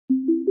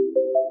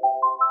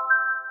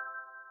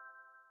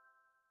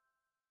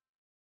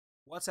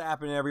What's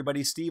happening,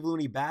 everybody? Steve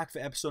Looney back for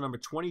episode number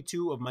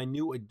 22 of my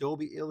new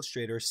Adobe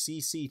Illustrator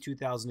CC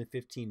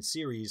 2015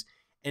 series.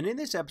 And in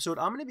this episode,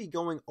 I'm going to be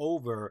going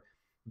over,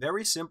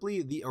 very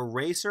simply, the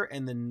eraser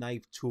and the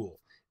knife tool.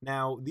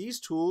 Now, these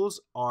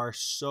tools are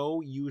so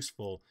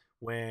useful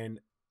when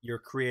you're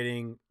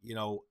creating,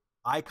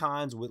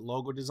 icons with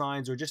logo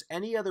designs or just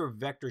any other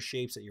vector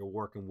shapes that you're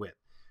working with.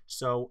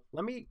 So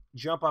let me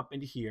jump up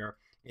into here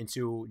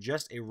into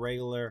just a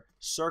regular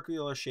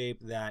circular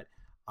shape that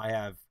I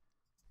have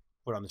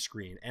put on the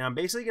screen. And I'm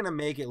basically going to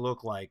make it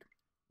look like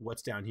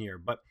what's down here.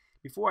 But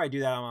before I do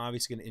that, I'm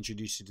obviously going to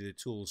introduce you to the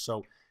tools.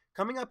 So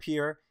coming up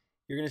here,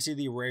 you're going to see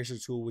the eraser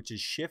tool, which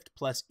is Shift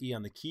plus E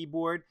on the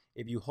keyboard.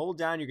 If you hold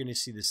down, you're going to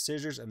see the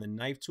scissors and the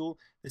knife tool.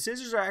 The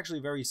scissors are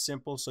actually very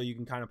simple, so you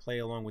can kind of play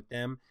along with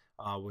them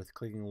with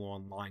clicking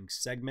along line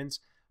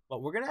segments.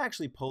 But we're going to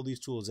actually pull these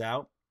tools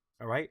out,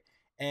 all right?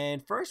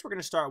 And first, we're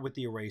going to start with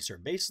the eraser.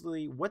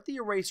 Basically, what the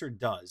eraser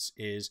does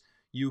is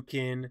you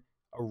can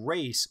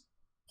erase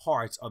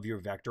parts of your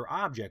vector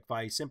object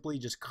by simply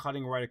just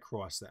cutting right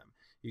across them.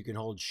 You can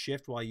hold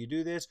Shift while you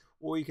do this,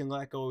 or you can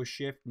let go of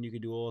Shift and you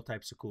can do all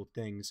types of cool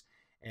things.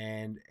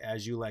 And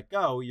as you let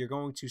go, you're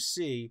going to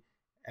see,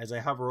 as I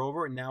hover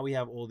over, now we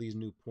have all these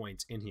new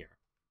points in here,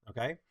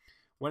 okay?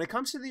 When it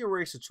comes to the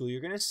eraser tool,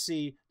 you're going to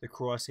see the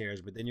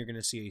crosshairs, but then you're going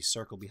to see a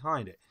circle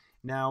behind it.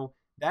 Now,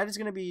 that is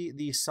going to be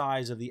the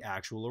size of the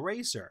actual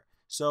eraser.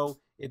 So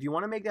if you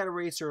want to make that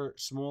eraser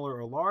smaller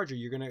or larger,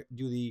 you're going to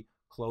do the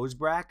close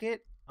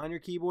bracket on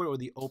your keyboard or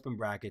the open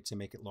bracket to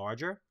make it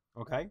larger,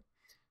 okay?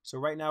 So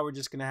right now we're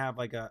just going to have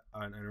like an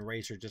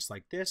eraser just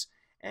like this,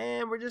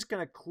 and we're just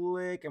going to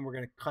click and we're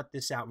going to cut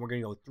this out and we're going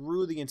to go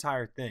through the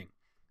entire thing.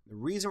 The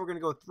reason we're going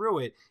to go through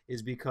it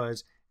is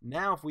because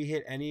now if we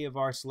hit any of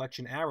our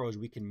selection arrows,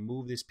 we can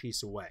move this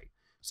piece away.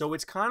 So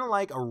it's kind of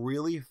like a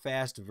really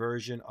fast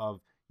version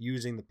of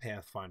using the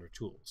Pathfinder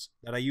tools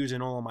that I use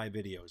in all of my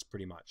videos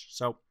pretty much.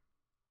 So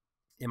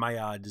in my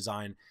layout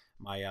design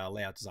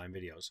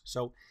videos.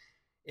 So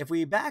if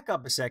we back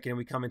up a second and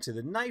we come into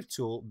the knife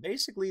tool,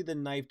 basically the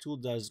knife tool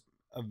does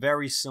a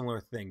very similar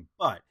thing,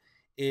 but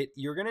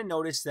you're going to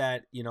notice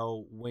that,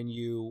 when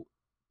you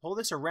pull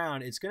this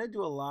around, it's going to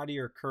do a lot of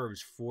your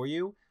curves for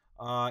you.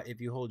 If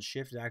you hold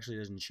Shift, it actually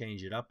doesn't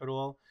change it up at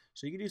all.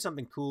 So you can do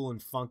something cool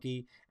and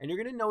funky, and you're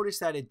going to notice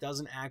that it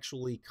doesn't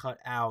actually cut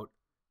out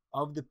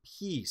of the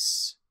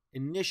piece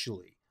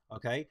initially,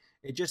 okay?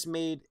 It just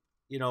made,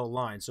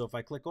 lines. So if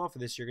I click off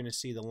of this, you're going to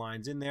see the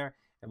lines in there,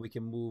 and we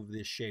can move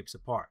the shapes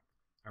apart.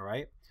 All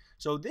right.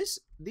 So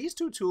these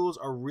two tools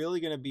are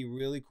really going to be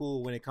really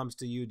cool when it comes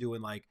to you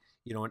doing like,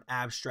 an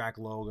abstract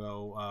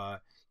logo,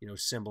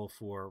 symbol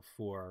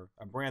for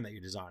a brand that you're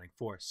designing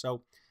for.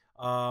 So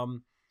what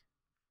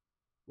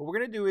we're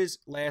going to do is,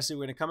 lastly,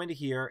 we're going to come into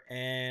here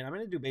and I'm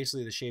going to do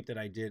basically the shape that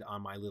I did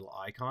on my little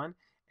icon.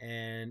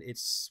 And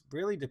it's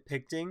really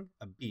depicting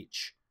a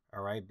beach.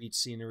 All right. Beach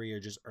scenery or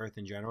just earth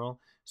in general.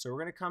 So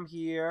we're going to come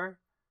here.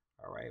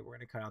 All right. We're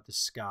going to cut out the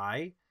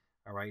sky.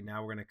 All right,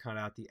 now we're going to cut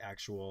out the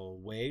actual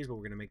waves, but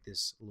we're going to make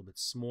this a little bit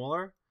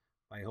smaller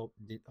by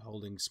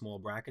holding small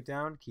bracket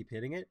down. Keep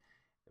hitting it.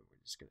 And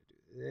we're just going to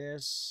do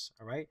this.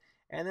 All right.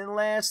 And then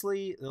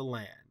lastly, the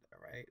land. All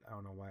right. I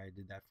don't know why I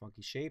did that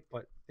funky shape,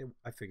 but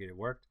I figured it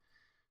worked.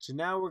 So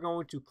now we're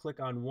going to click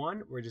on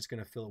one. We're just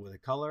going to fill it with a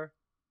color.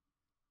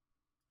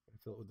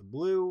 Fill it with the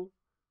blue.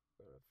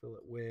 We're going to fill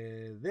it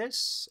with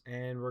this.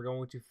 And we're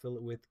going to fill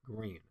it with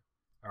green.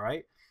 All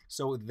right.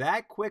 So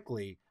that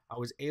quickly, I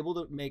was able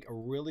to make a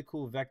really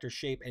cool vector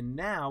shape, and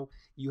now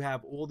you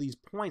have all these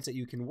points that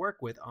you can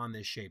work with on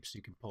this shape. So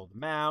you can pull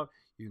them out,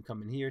 you can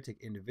come in here,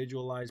 take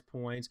individualized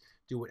points,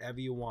 do whatever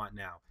you want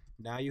now.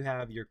 Now you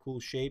have your cool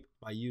shape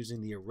by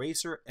using the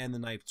eraser and the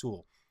knife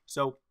tool.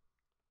 So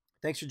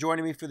thanks for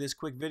joining me for this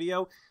quick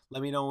video.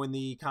 Let me know in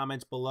the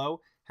comments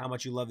below how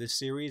much you love this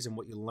series and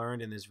what you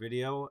learned in this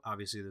video.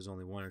 Obviously, there's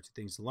only one or two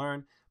things to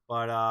learn.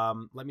 But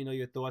let me know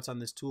your thoughts on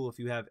this tool if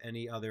you have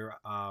any other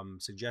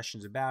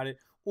suggestions about it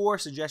or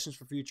suggestions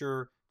for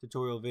future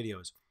tutorial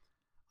videos.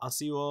 I'll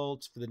see you all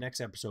for the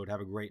next episode.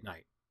 Have a great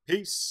night.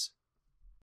 Peace.